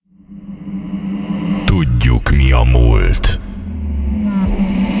a múlt.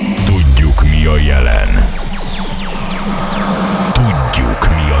 Tudjuk, mi a jelen. Tudjuk,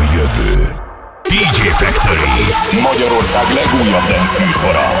 mi a jövő. DJ Factory, Magyarország legújabb dance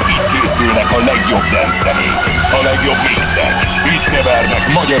műsora. Itt készülnek a legjobb dance zenék, a legjobb mixek. Itt kevernek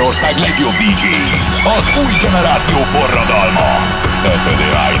Magyarország legjobb DJ-i. Az új generáció forradalma.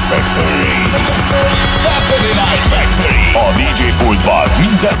 Saturday Night Factory. Saturday Night Factory. A DJ pultban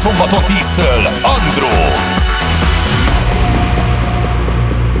minden szombaton 10-től Andro.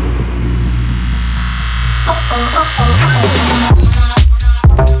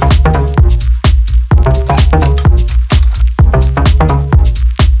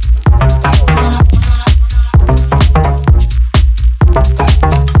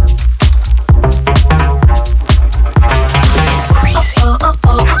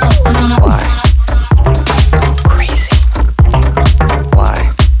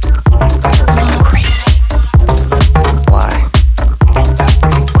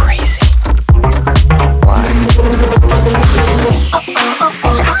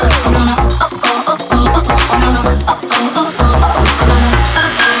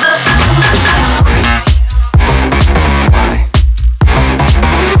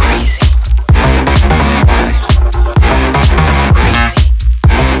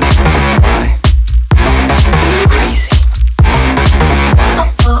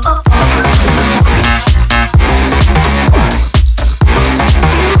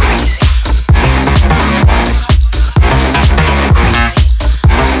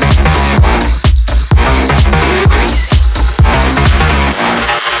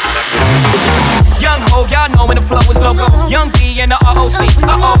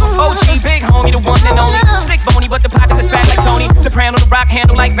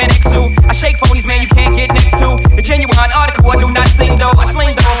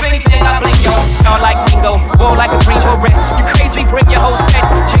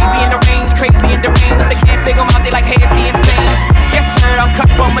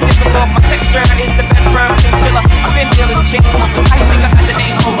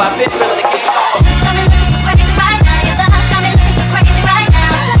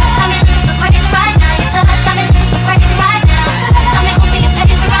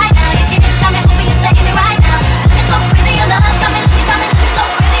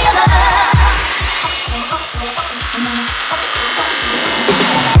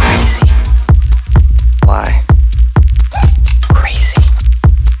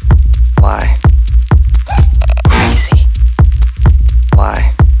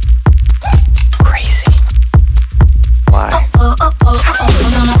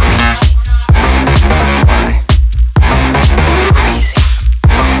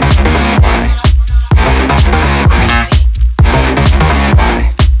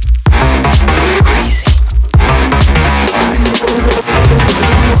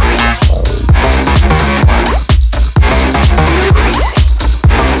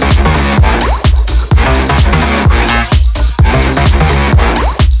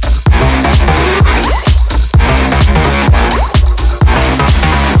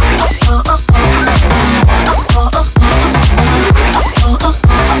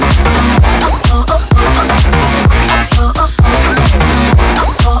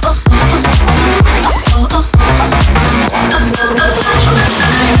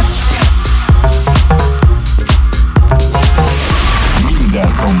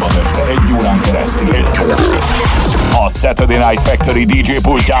 Saturday Night Factory DJ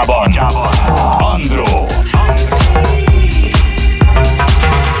pultjában Andro.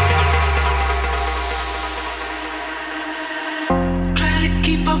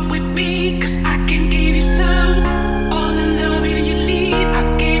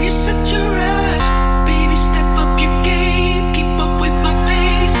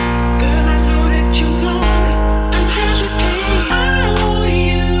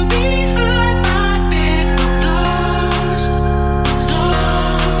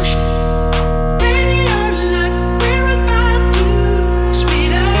 We're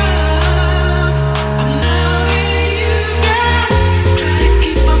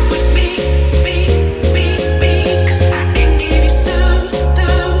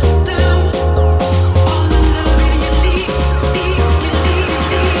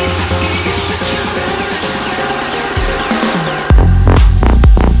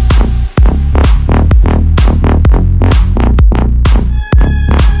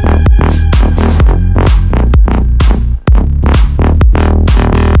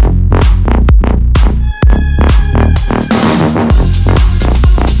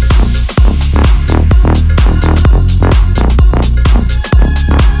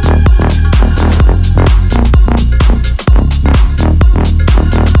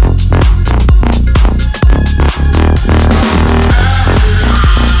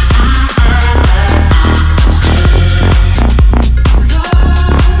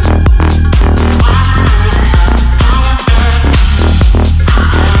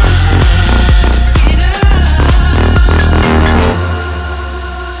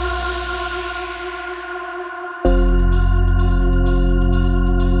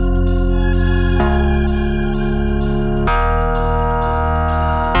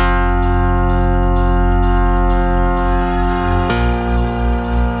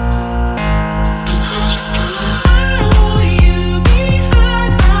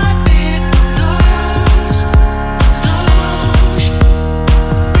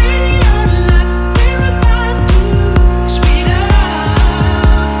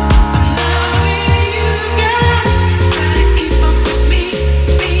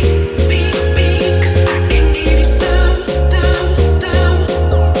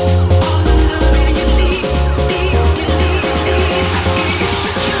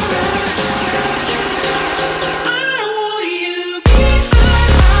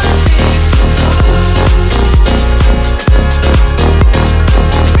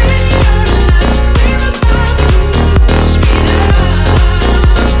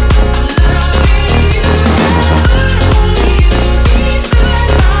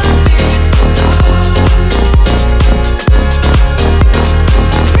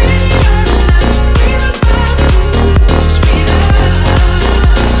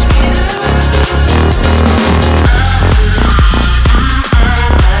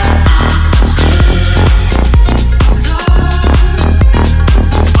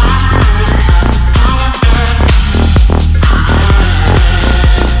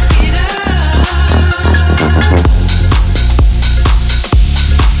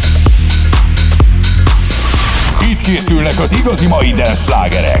készülnek az igazi mai dance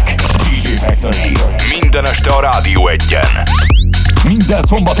slágerek. DJ Factory. Minden este a Rádió 1-en. Minden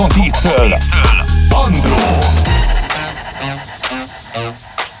szombaton 10-től. Andro.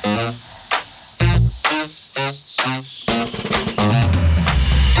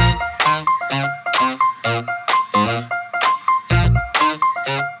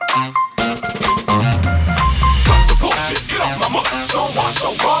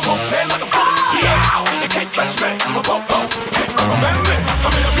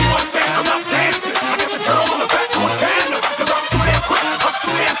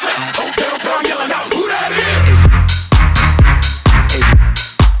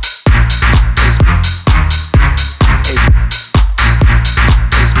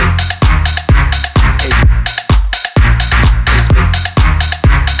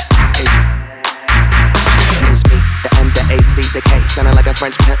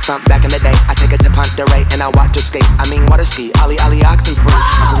 French pimp from back in the day. I take her to Ponderay and I watch her skate. I mean water ski, ollie oxen free.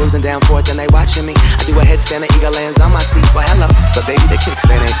 I'm cruising down forth and they watching me. I do a headstand and eagle lands on my seat. Well hello, but baby the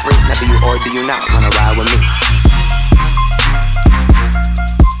kickstand ain't free. Now do you or do you not wanna ride with me?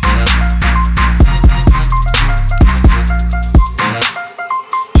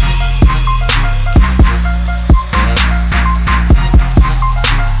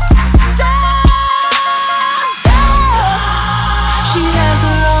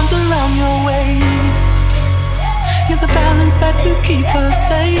 You keep her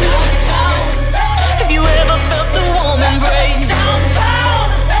safe. Have you ever felt the warm embrace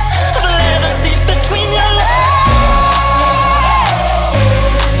of a leather seat between your legs?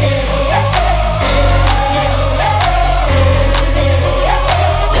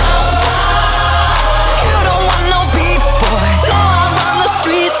 You don't want no beef, boy. No, I'm on the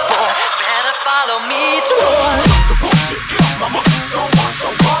streets, boy. Better follow me, boy.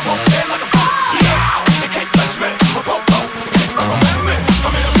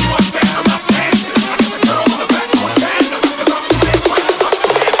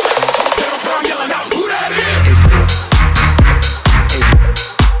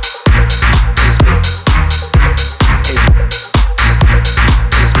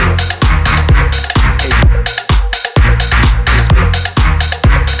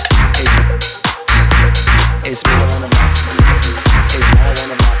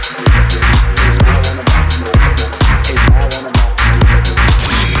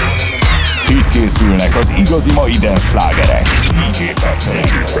 Az igazi mai dance slágerek. DJ Factory.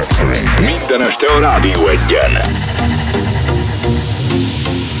 Minden este a Rádió 1-en.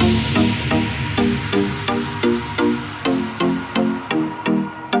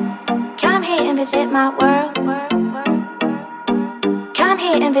 Come here and visit my world. Come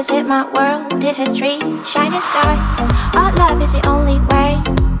here and visit my world. It has trees, shining stars. Our love is the only way.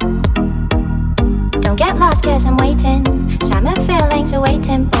 Don't get lost 'cause I'm waiting. Summer feelings are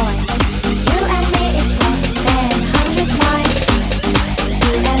waiting, boy. You and me is more than 100 miles.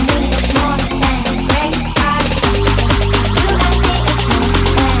 You and me is more than gray sky. You and me is more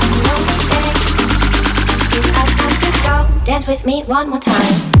than lonely days. It's our time to go. Dance with me one more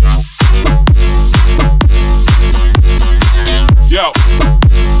time. Yo.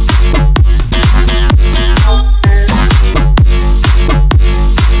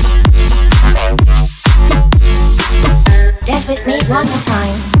 Dance with me one more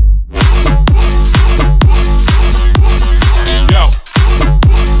time.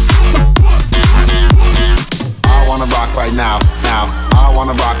 Right now, I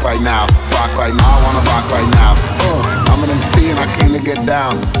wanna rock right now, I wanna rock right now. I'm an MC and I came to get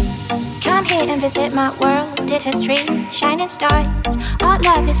down. Come here and visit my world. It has trees, shining stars. Our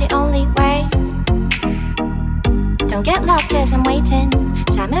love is the only way. Don't get lost 'cause I'm waiting.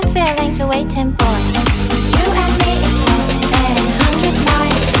 Summer feelings are waiting, boy. You and me is more than 100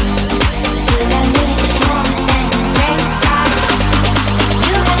 miles. You and me is more than gray sky.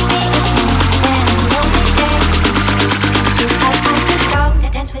 You and me is more than lonely days. It's our time to go.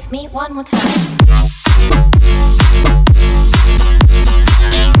 Dance with me one more time.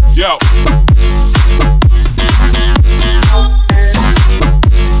 Yo.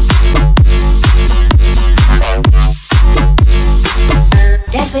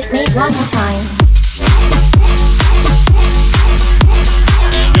 Dance with me one more time.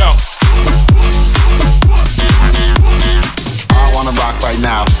 Yo. I wanna rock right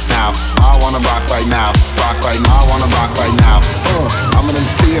now. I wanna rock right now, I wanna rock right now. I'm an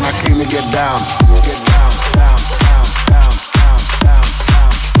MC and I came to get down. Get down, down, down, down, down, down,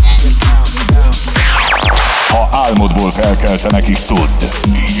 down, get down, down. Ha álmodból felkeltenek is tudd.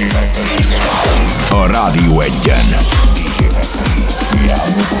 DJ Factory. A Rádió 1-en. DJ Factory. Mi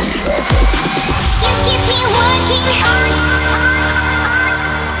álmodból is felkelt. You keep me working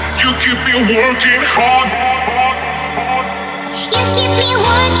me working hard. You keep me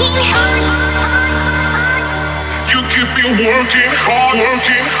working hard. You keep me working hard,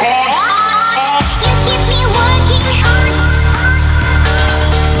 working hard. You keep me working hard.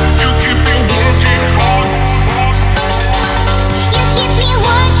 You keep me working hard. You keep me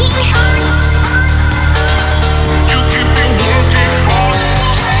working hard. You keep me working hard.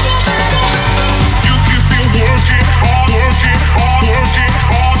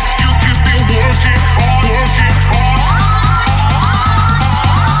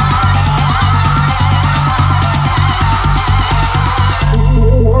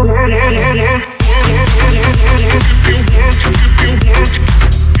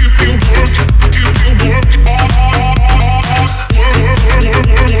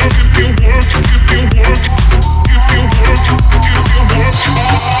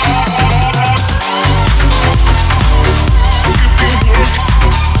 keep me working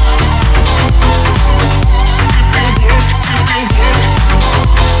hard, working hard,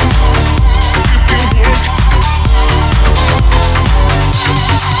 working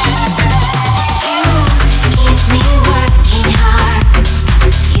hard. You keep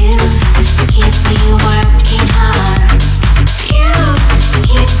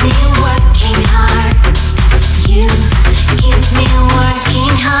me working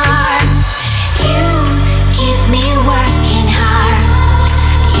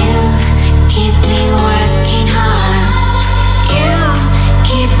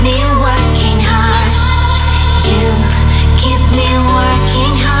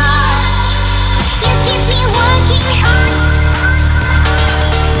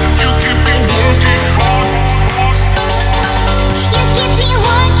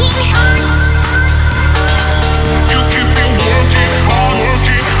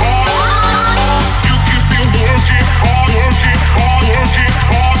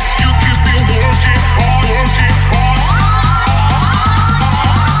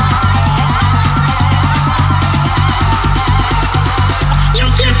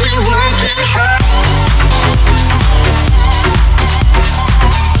working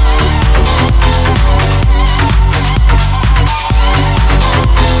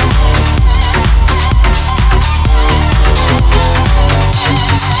hard.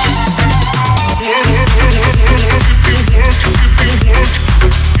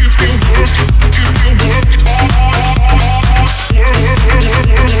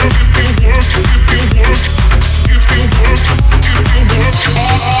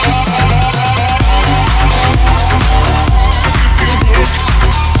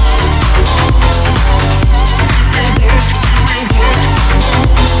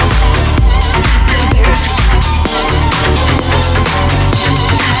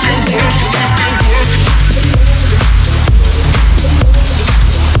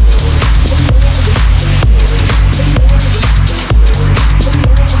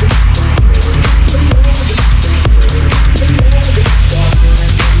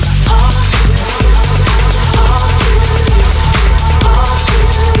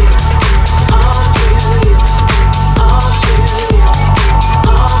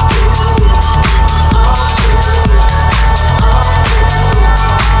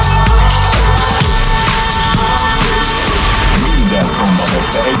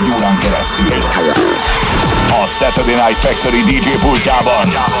 Saturday Night Factory DJ pultjában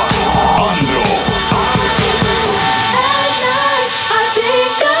Andro.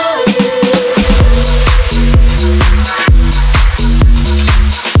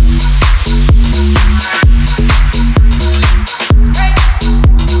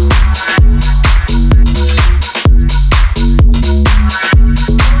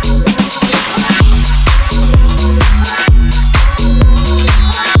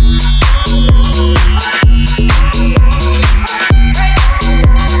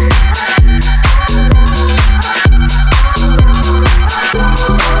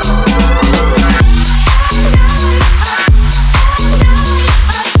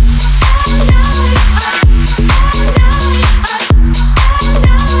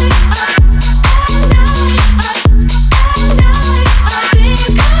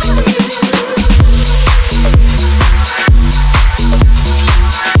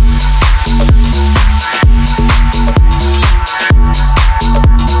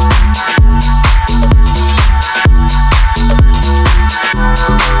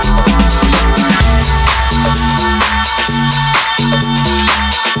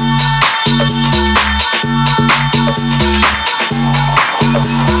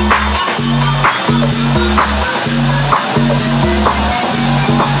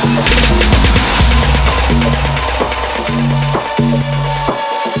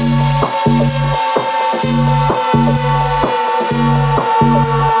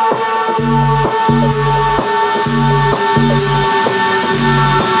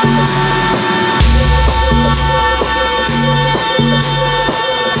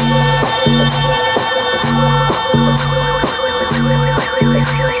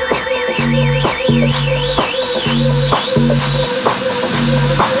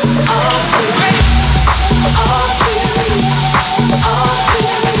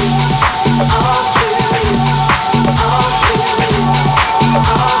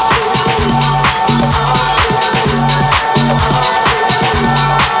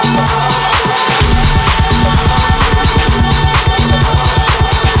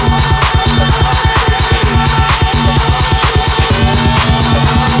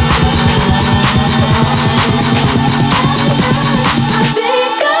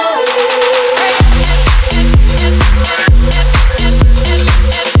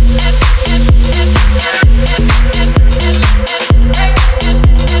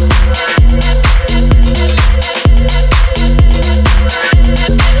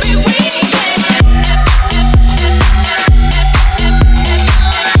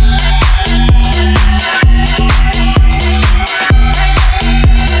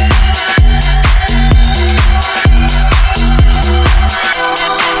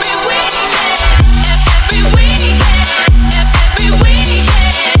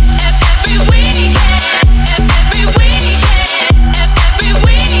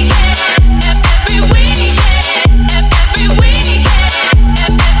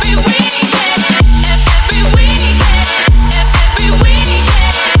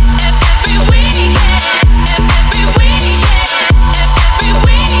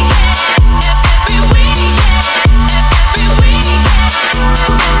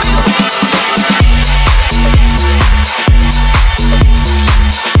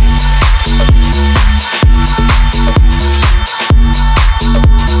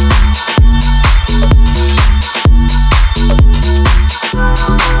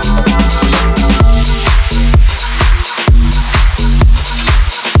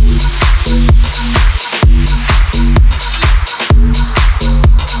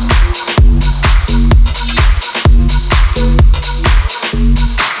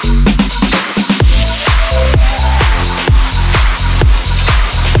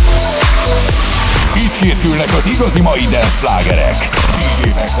 készülnek az igazi mai dance slágerek. DJ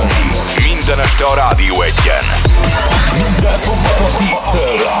Factory. Minden este a Rádió 1-en. Minden szombaton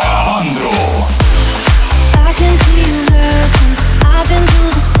 10-től. Andro. I can see you hurting. I've been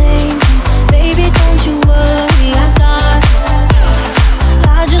through the same thing. Baby, don't you worry, I got you.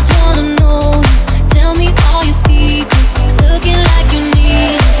 I just wanna know. Tell me all your secrets. Looking like you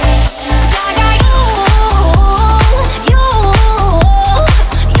need it. 'Cause I got you. You.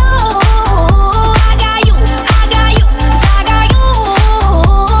 I got you. 'Cause I got you.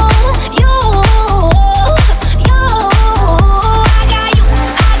 You. I got you.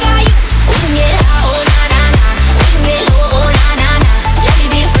 We can get high, oh na na na. We can get low, oh na na na. Let me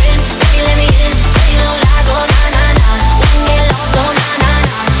be a friend, baby, let me in. Tell you no lies, oh na na na. We can get lost, oh na na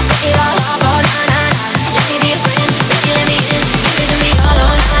na. Take it all off, oh na na na. Let me be a friend, baby, let me in. Give it to me all,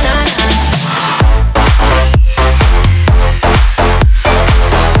 oh na na na.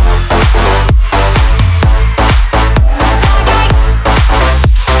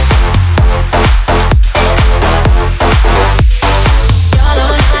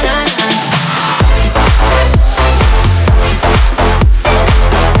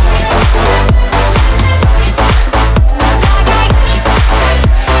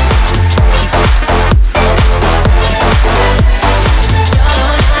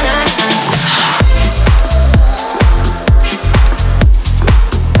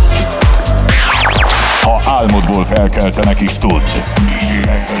 Álmodból felkeltenek is tudd. DJ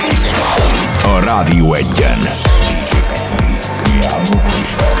Factory. A Rádió 1-en. DJ Factory. Mi álmodból is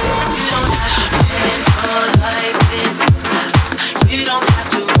felkeltünk. You don't have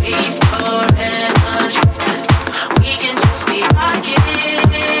to waste your energy. We can just be rockin'.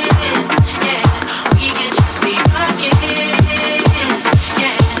 Yeah, we can just be rockin'.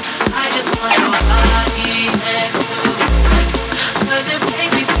 Yeah, I just want your body next to me. 'Cause it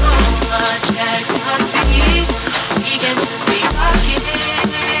brings me so much ecstasy. We can just be rockin'.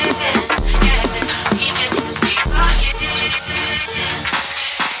 Yeah, we can just be rockin'.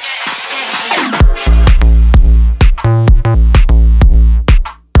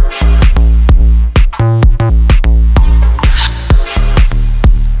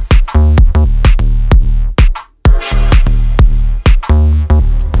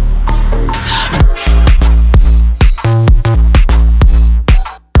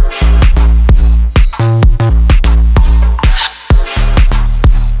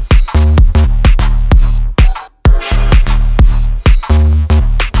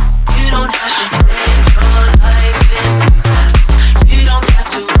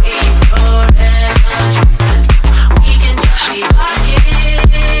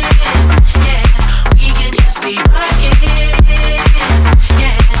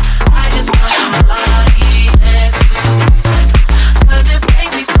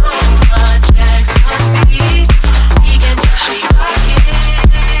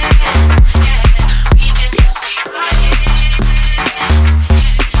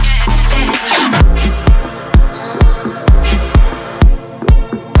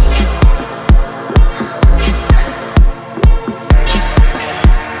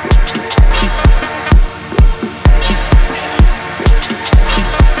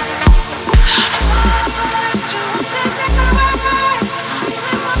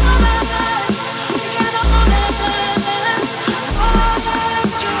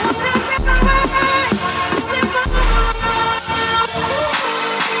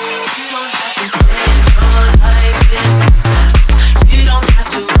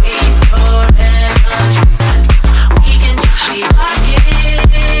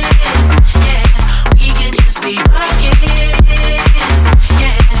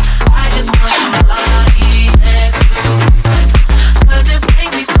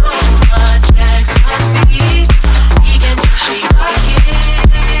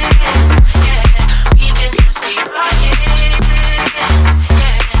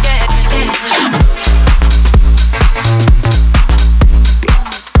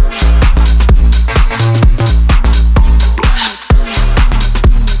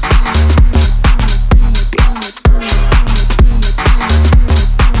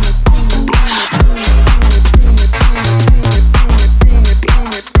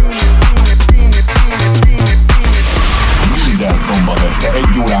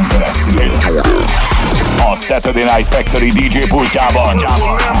 Saturday Night Factory DJ pultjában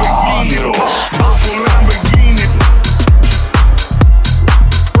Andro.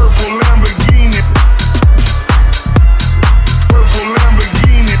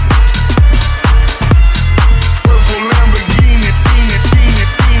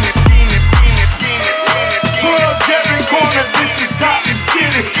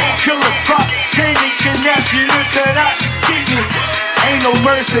 Killer pop, can't connect.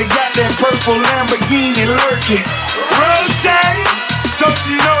 mercy, got that purple Lamborghini lurking. Rose, so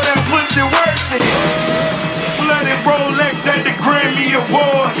she know that pussy worth it. Flooded Rolex at the Grammy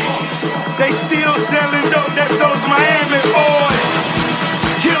Awards. They still selling dope, that's those Miami boys.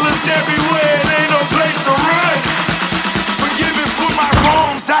 Killers everywhere, it ain't no place to run. Forgive me for my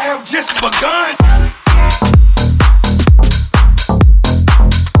wrongs, I have just begun.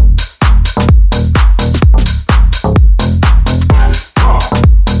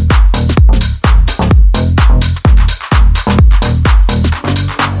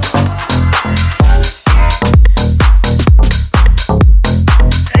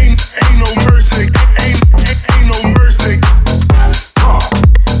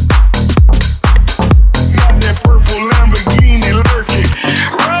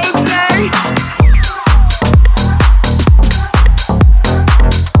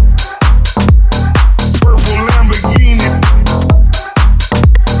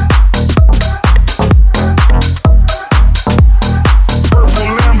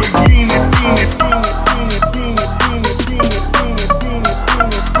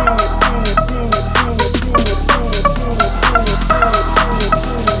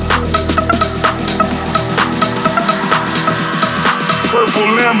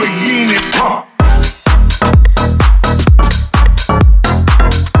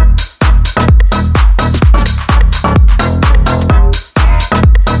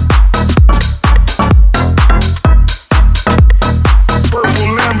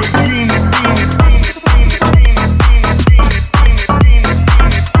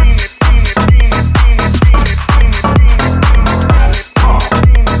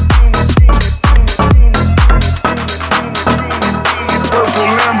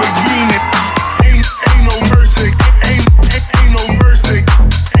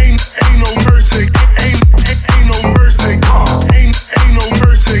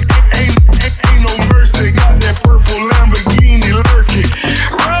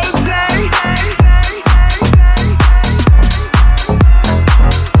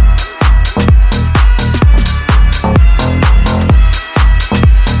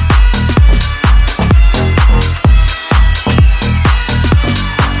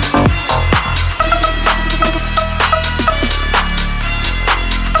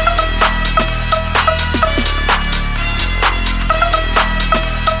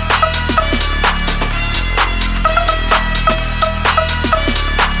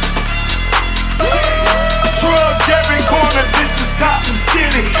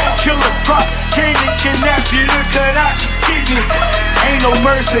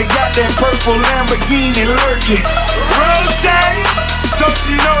 Mercy, got that purple Lamborghini lurking. Rose, so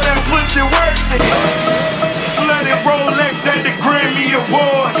she know that pussy worth it. Flooded Rolex at the Grammy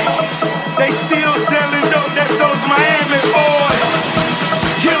Awards. They still selling dope, that's those Miami boys.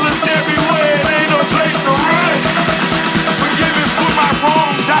 Killers everywhere, it ain't no place to run. Forgive me for my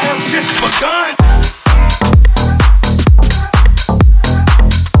wrongs, I have just begun.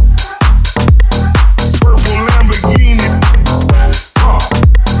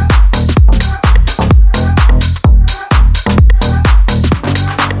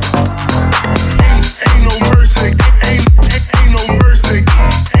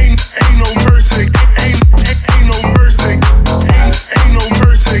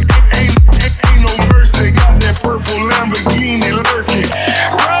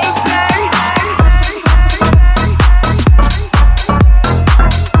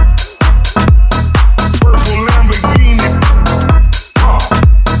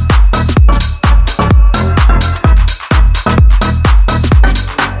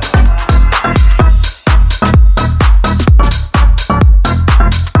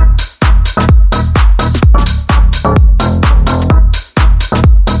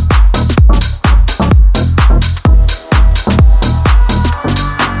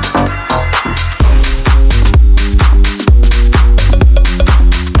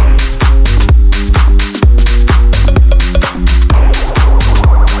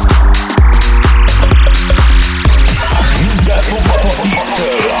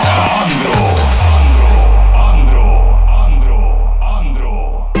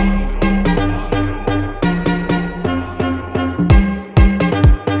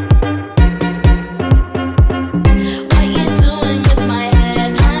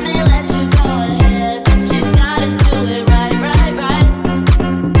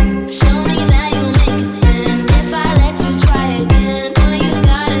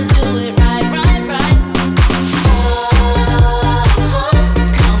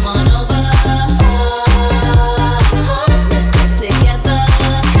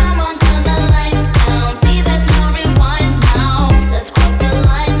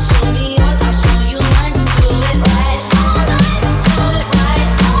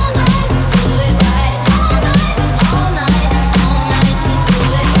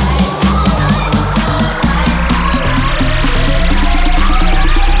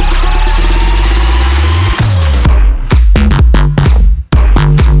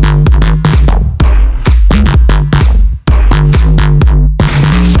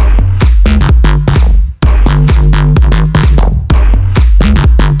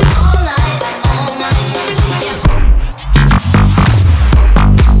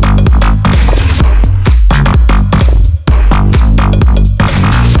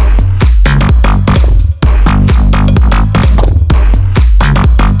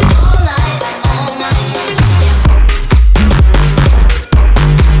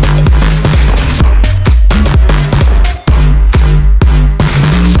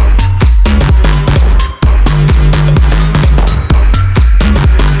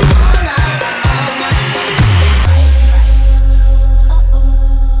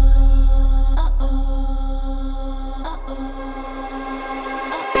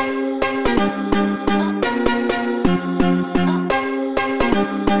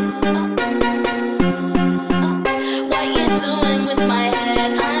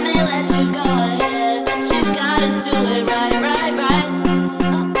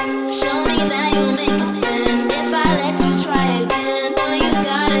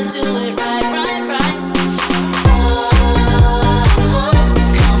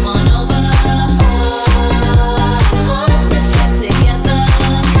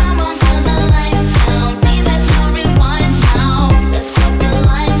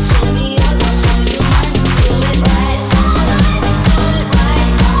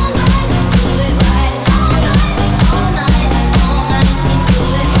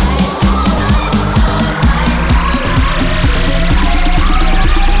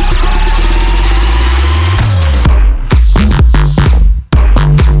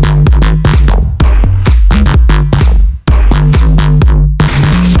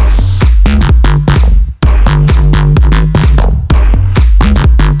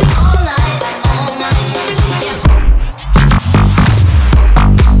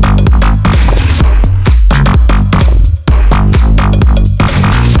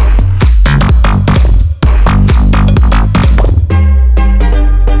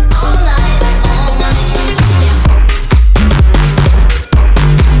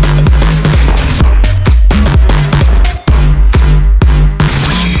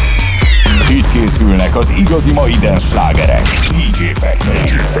 igazi mai dance slágerek. DJ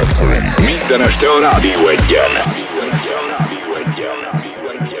Factory. Minden este a Rádió Egyen.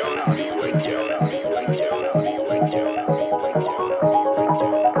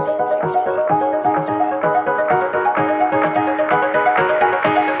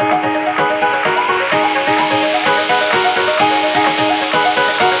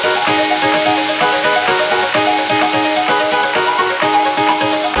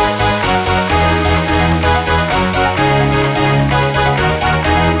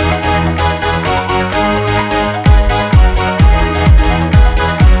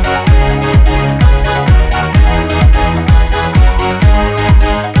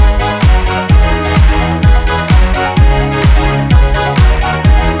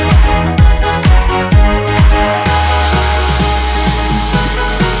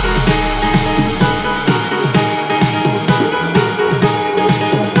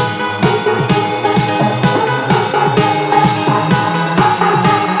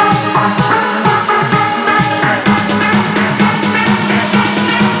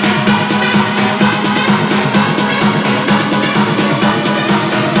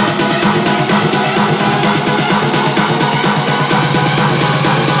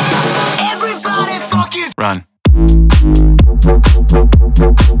 Run.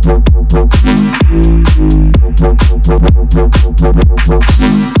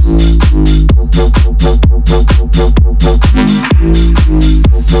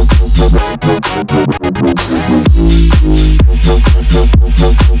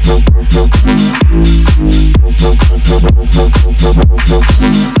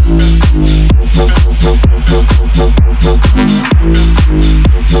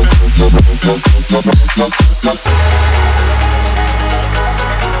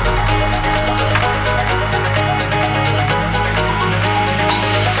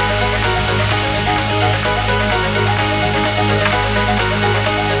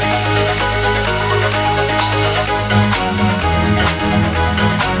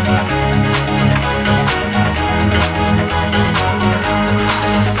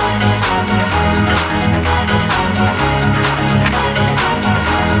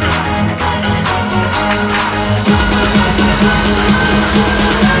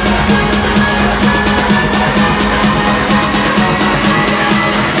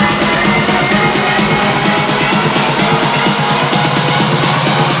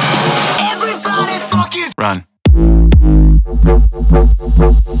 Run.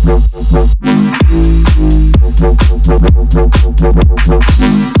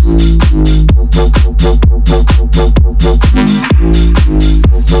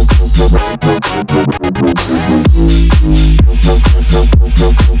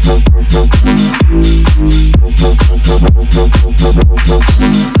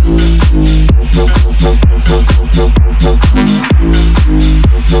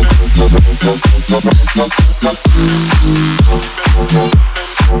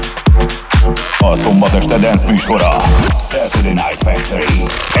 A szombat este dance műsora Saturday Night Factory.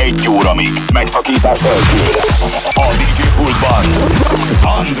 1 óra mix megszakítás nélkül. A DJ pultban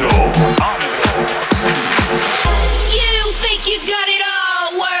Andro. You think you got it all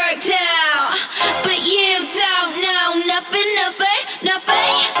worked out, but you don't know nothing.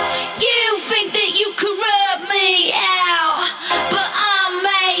 You think that you could rub me out, but I'm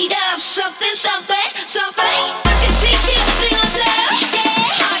made of something. I can teach you a thing or two,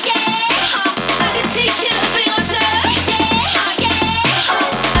 yeah, oh yeah. I can teach you a thing or two, yeah, oh yeah.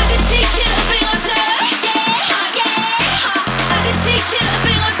 I can teach you a thing or two, yeah, oh yeah. I can teach you a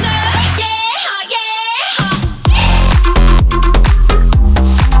thing or two, yeah, oh yeah.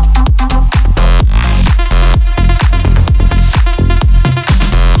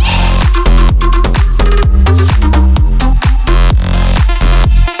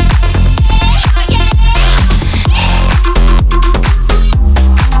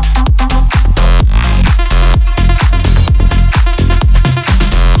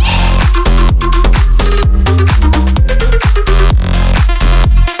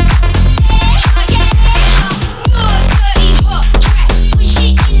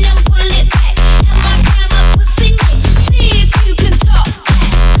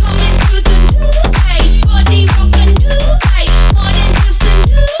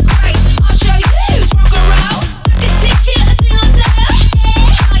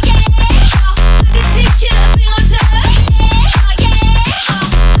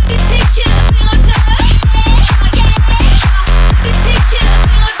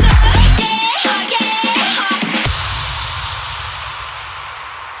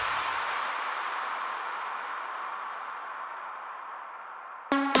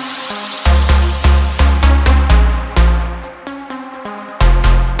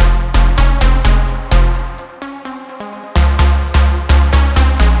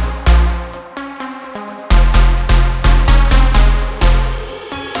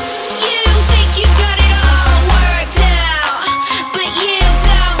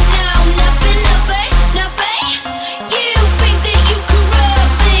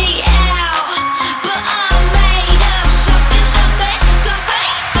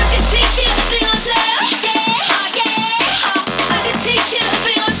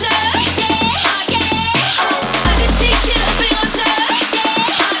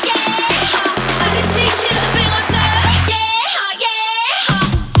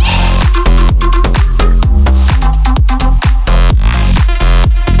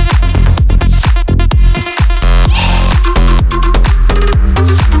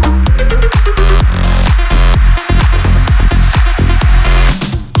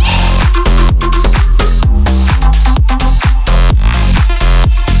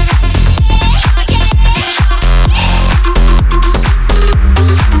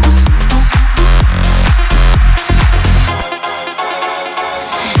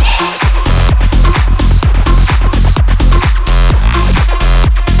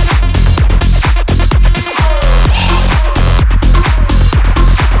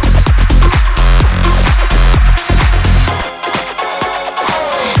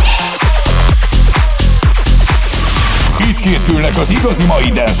 készülnek az igazi mai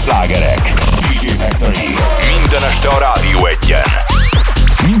dance slágerek. DJ Factory. Minden este a Rádió 1-en.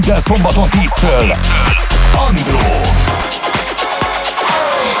 Minden szombaton 10-től. Andro.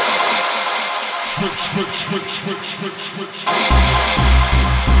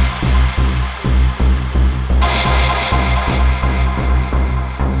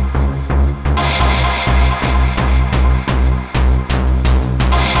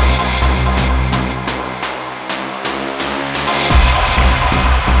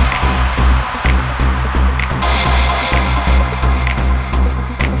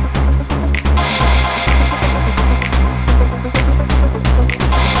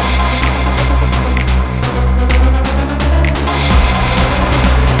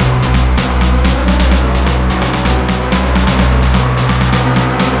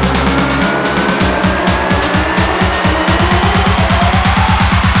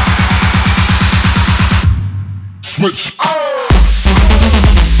 Switch.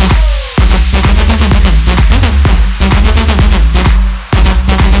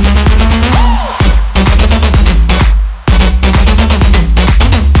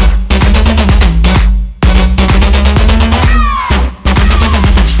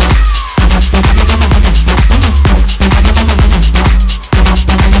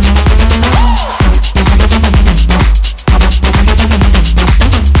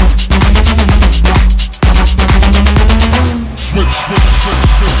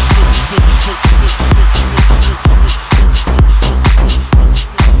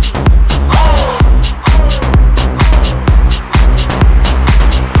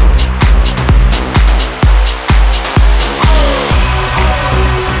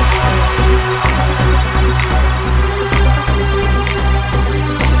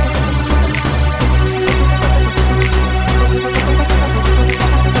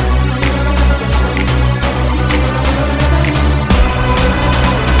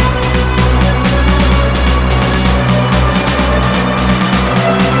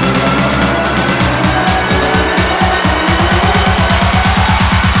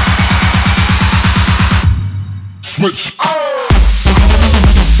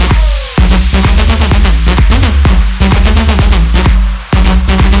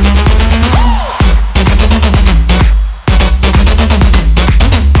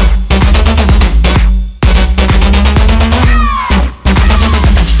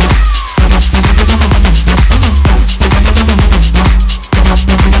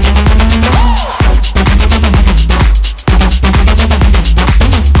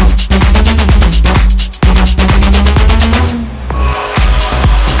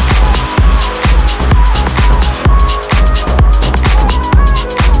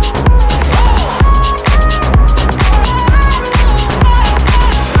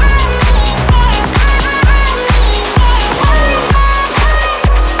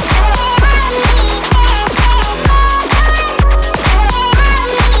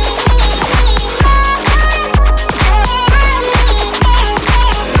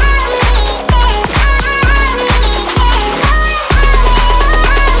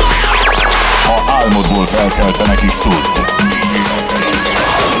 Felkeltenek is tudd.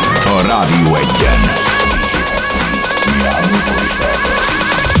 A Rádió 1-en.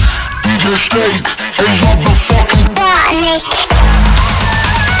 DJ Snake, and drop the fucking body.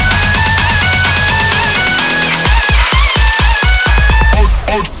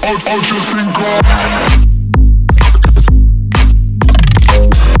 I'll just think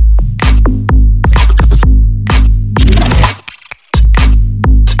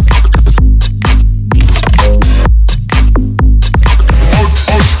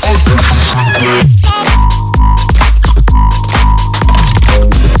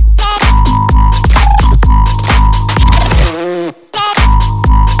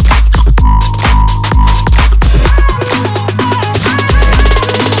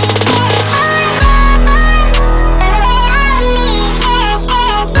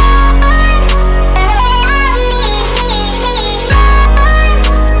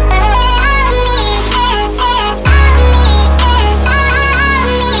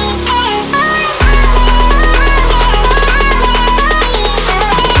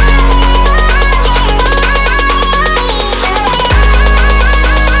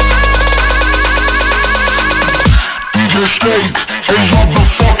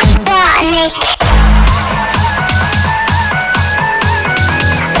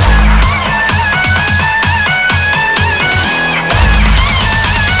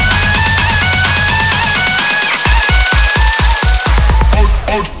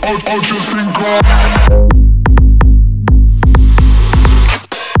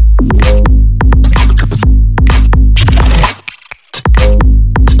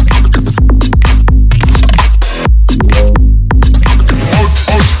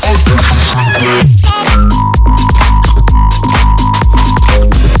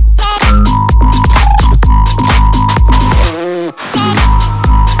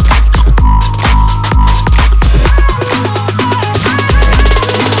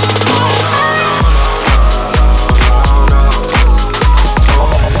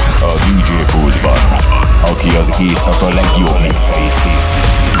éjszaka legjobb mixeit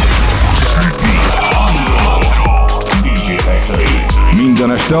készíti. DJ Factory.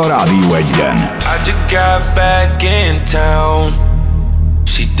 Minden este a Rádió 1-en. I just got back in town.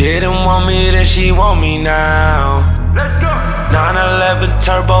 She didn't want me, then she want me now. Let's go. 911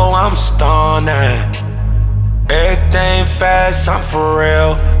 turbo, I'm stunning. Everything fast, I'm for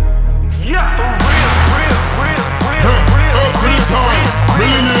real. Yeah, for real. Every time,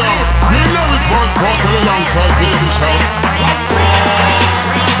 millennium, we love his voice, walking alongside Misha.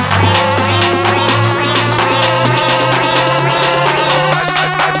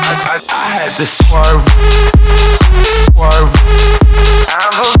 I had to swerve.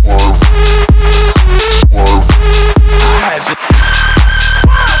 I'm a swerve. I had to.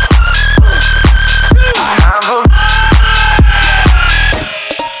 I'm a.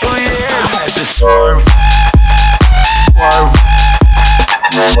 Oh yeah, I had to swerve.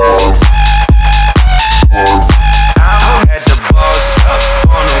 I had to boss up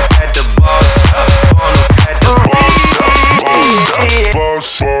on him, had to boss up on him, had to boss up.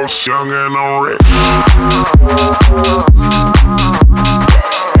 Boss, young and on red.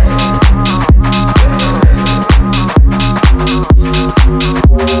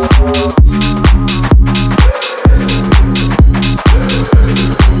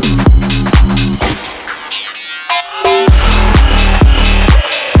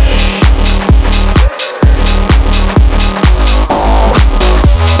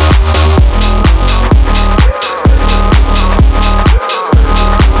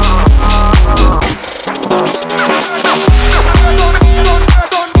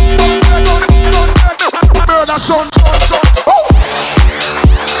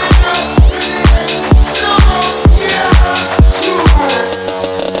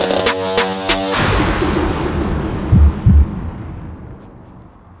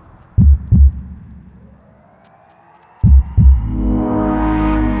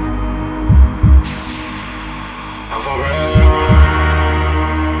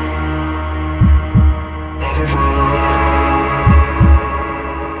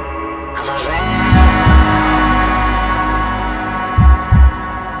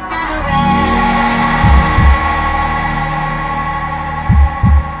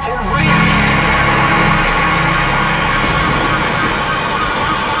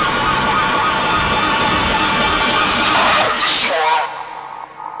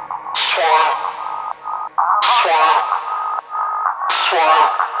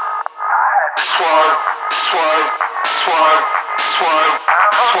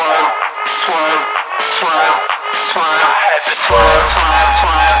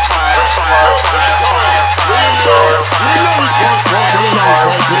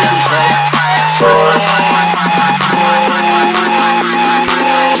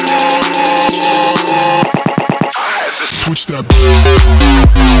 Switch that.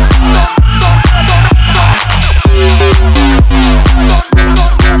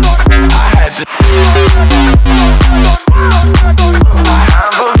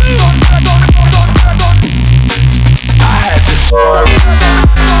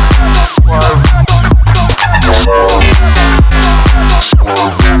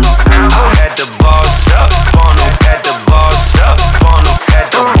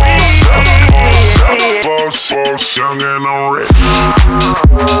 Young and on red.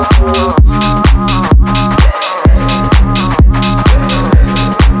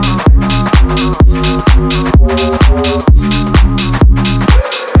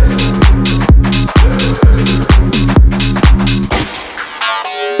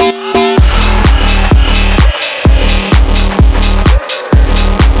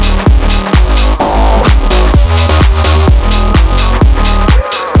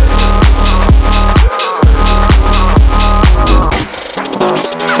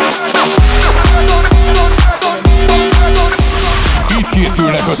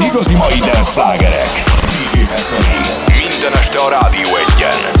 Az igazi mai dance-slágerek. DJ Factory. Minden este a Rádió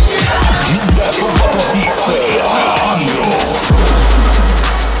 1-en. Minden szombaton 10-től. Andro.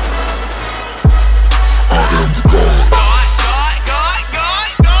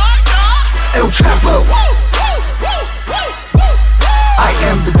 El Campo. I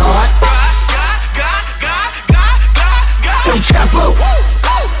am the God. El Campo.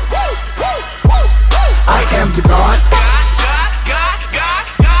 I am the God.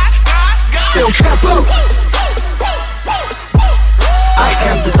 El Campo. I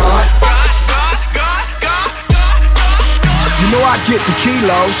am the God. You know I get the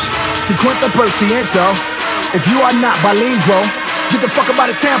kilos, 50%. If you are not bilingual, get the fuck up out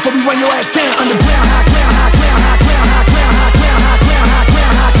of town before we run your ass down. Underground, high ground, high ground, high ground, high ground, high ground, high ground, high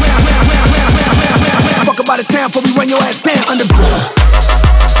ground, high ground, high ground, high ground, high ground. Fuck up about the town before we run your ass down underground.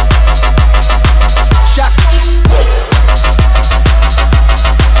 Shock.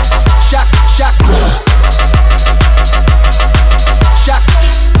 Shock, shock. Shock.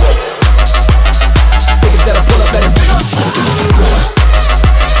 Niggas that'll pull up, let him.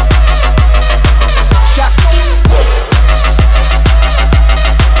 Shock.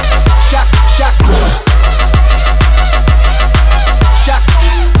 Shock, shock. Shock.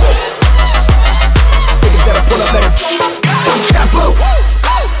 Niggas that'll pull up, let him. Campo.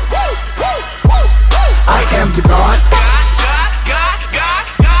 I am the God.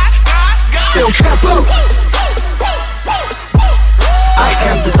 El Campo. I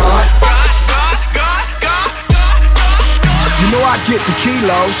am the God. You know I get the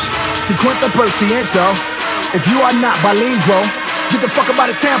kilos, 50%. If you are not bilingual, get the fuck up out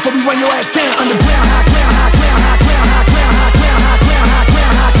of town before we run your ass down underground. High ground, high ground, high ground, high ground, high ground, high ground, high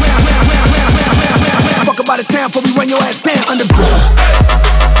ground, high ground. Fuck up out of town before we run your ass down underground.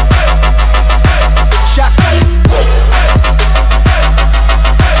 Shock.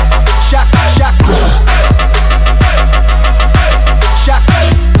 Shock, shock. Shock.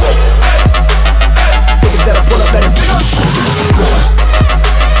 Niggas that'll pull up, let him.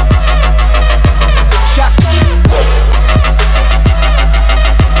 Shock.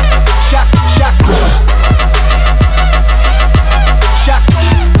 Shock, shock. Shock.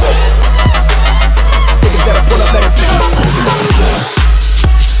 Niggas that'll pull up, let him.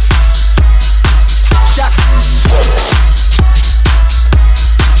 Shock.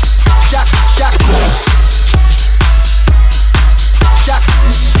 Shock, shock. Shock.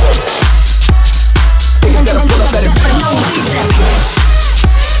 Niggas that'll pull up, let him.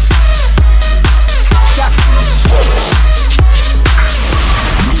 Shock.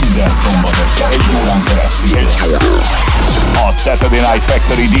 Minden szombat este 1 órán keresztül a Saturday Night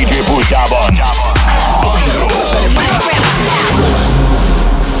Factory DJ pultjában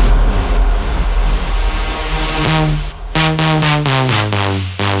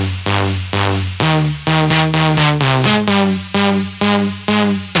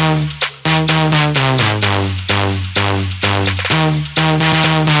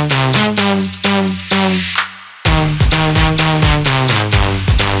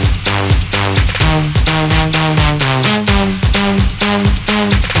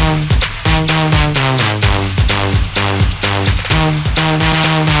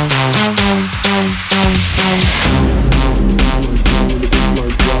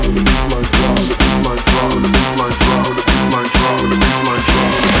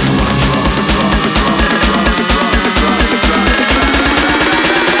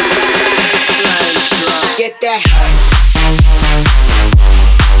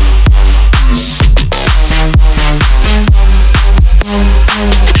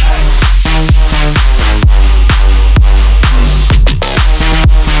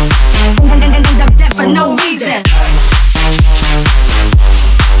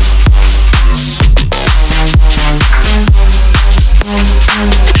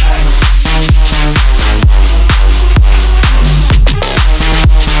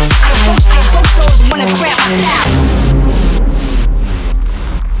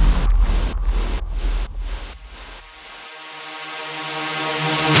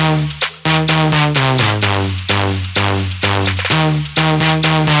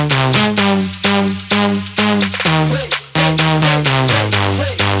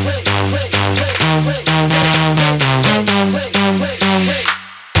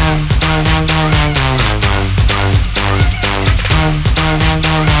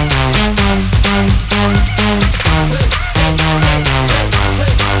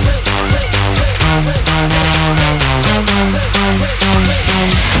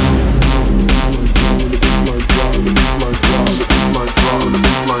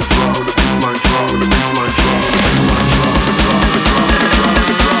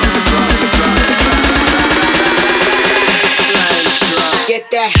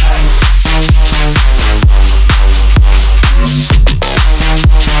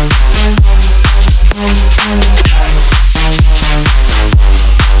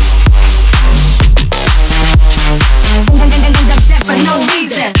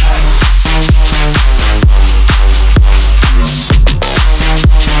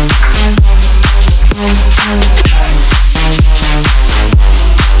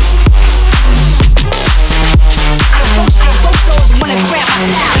Wanna grab my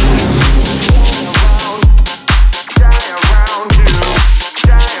style.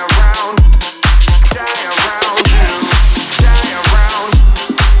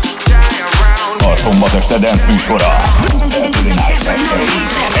 szombat este dance műsora. Saturday Night Factory.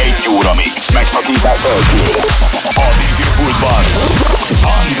 1 óra mix, megszakítás nélkül. A DJ pultban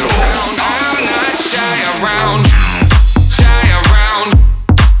Andro. I'm not shy around, shy around,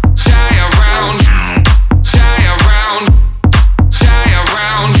 shy around, shy around, shy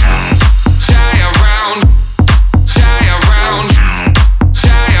around, shy around, shy around,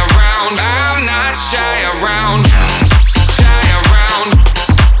 shy around. I'm not shy around.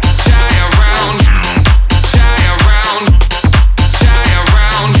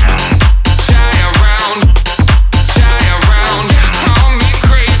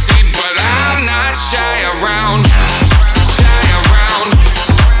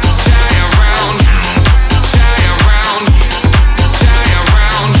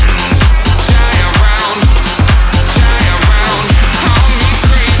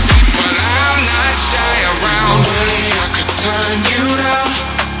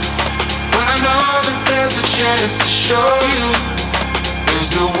 To show you is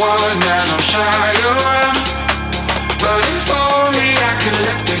the one that I'm shy around. But if only I could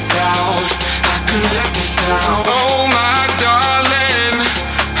let this out, I could let this out. Oh my darling,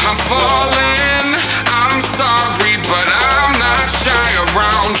 I'm falling. I'm sorry, but I'm not shy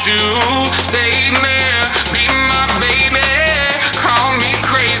around you. Save me, be my baby. Call me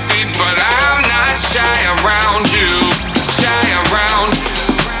crazy, but I'm not shy around you. Shy around,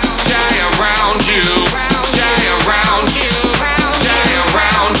 shy around you.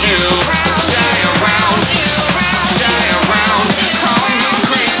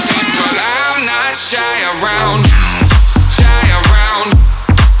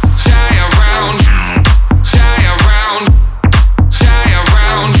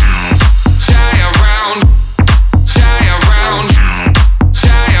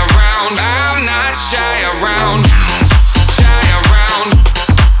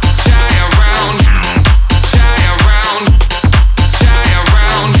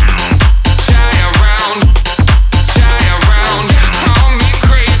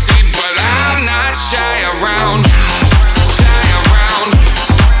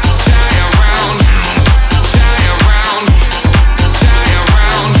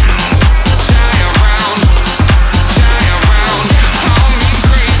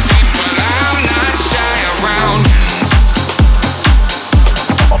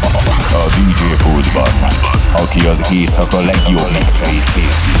 Aki az éjszaka legjobb mixeit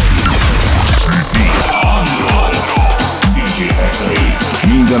készíti. DJ Factory.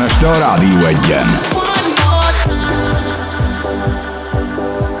 Minden este a Rádió 1-en.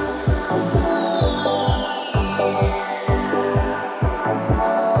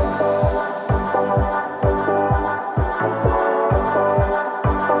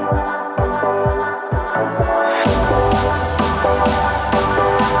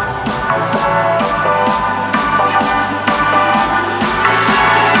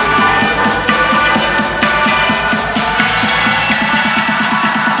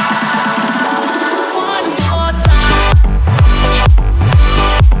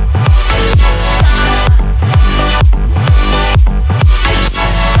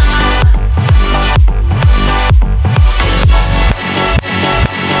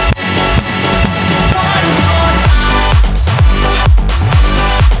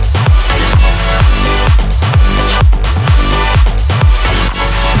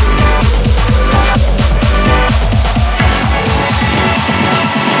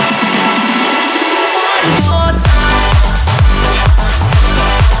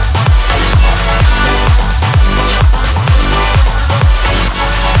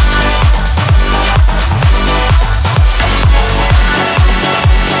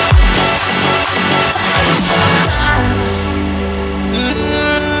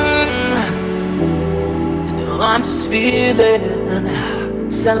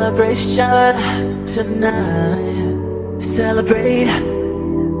 Celebration tonight. Celebrate.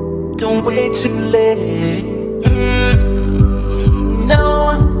 Don't wait too late.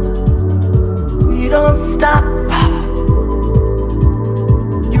 No, we don't stop.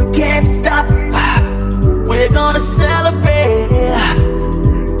 You can't stop. We're gonna celebrate.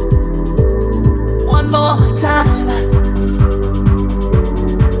 One more time.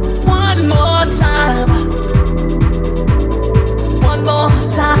 One more time. One more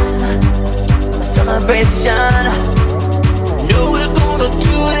time. Celebration.